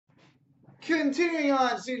Continuing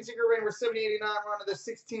on, Seed Secret Rain number 7089, run of the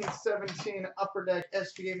 1617 Upper Deck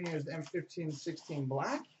SPA News M1516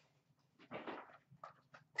 Black.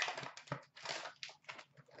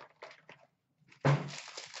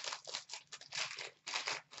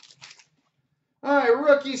 All right,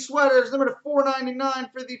 rookie sweaters number to 499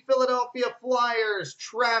 for the Philadelphia Flyers,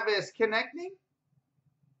 Travis Konecny.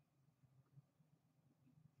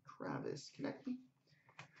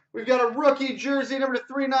 We've got a rookie jersey number to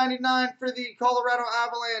 399 for the Colorado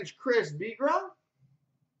Avalanche, Chris Bigron.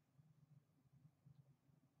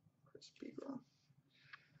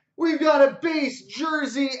 We've got a base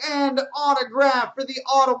jersey and autograph for the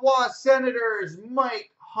Ottawa Senators,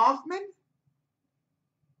 Mike Hoffman.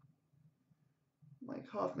 Mike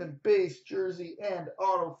Hoffman, base jersey and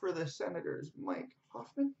auto for the Senators, Mike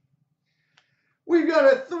Hoffman. We've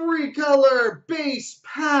got a three-color base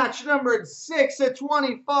patch numbered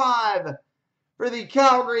 6/25 for the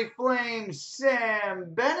Calgary Flames,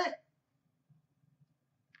 Sam Bennett.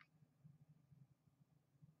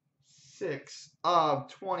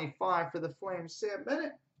 6/25 for the Flames, Sam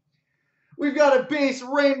Bennett. We've got a base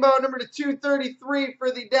rainbow number to 233 for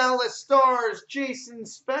the Dallas Stars, Jason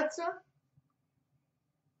Spezza.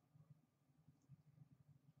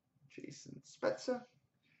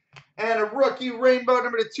 And a rookie rainbow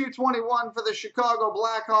number to 221 for the Chicago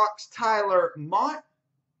Blackhawks, Tyler Mott.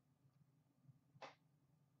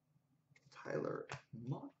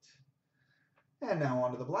 And now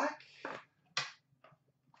on to the black.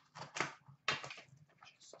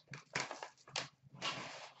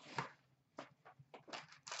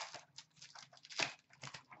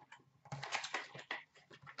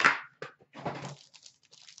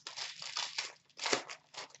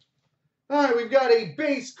 All right, we've got a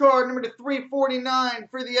base card number to 349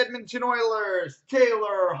 for the Edmonton Oilers,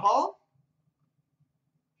 Taylor Hall.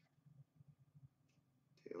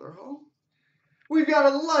 We've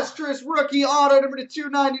got a lustrous rookie auto number to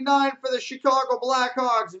 299 for the Chicago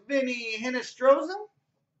Blackhawks, Vinny Hinostroza.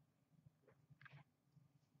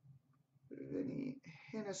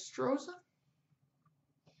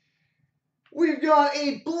 We've got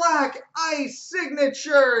a black ice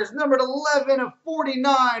signatures, numbered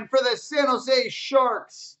 11/49 for the San Jose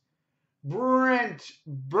Sharks, Brent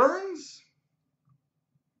Burns.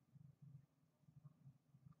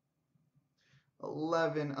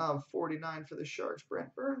 11/49 for the Sharks,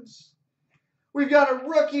 Brent Burns. We've got a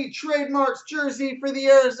rookie trademarks jersey for the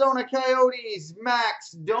Arizona Coyotes,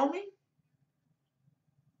 Max Domi.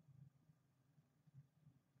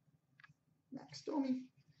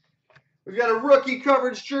 We've got a rookie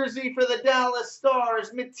coverage jersey for the Dallas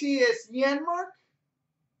Stars, Matthias Janmark.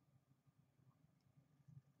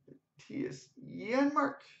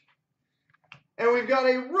 And we've got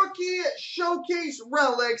a rookie showcase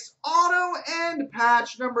relics auto and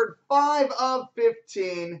patch numbered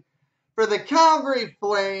 5/15 for the Calgary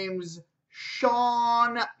Flames,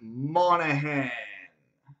 Sean Monahan.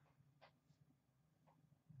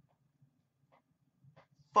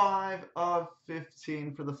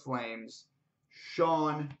 5/15 for the Flames,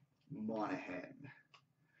 Sean Monahan.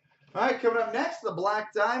 All right, coming up next, the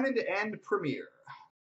Black Diamond and Premier.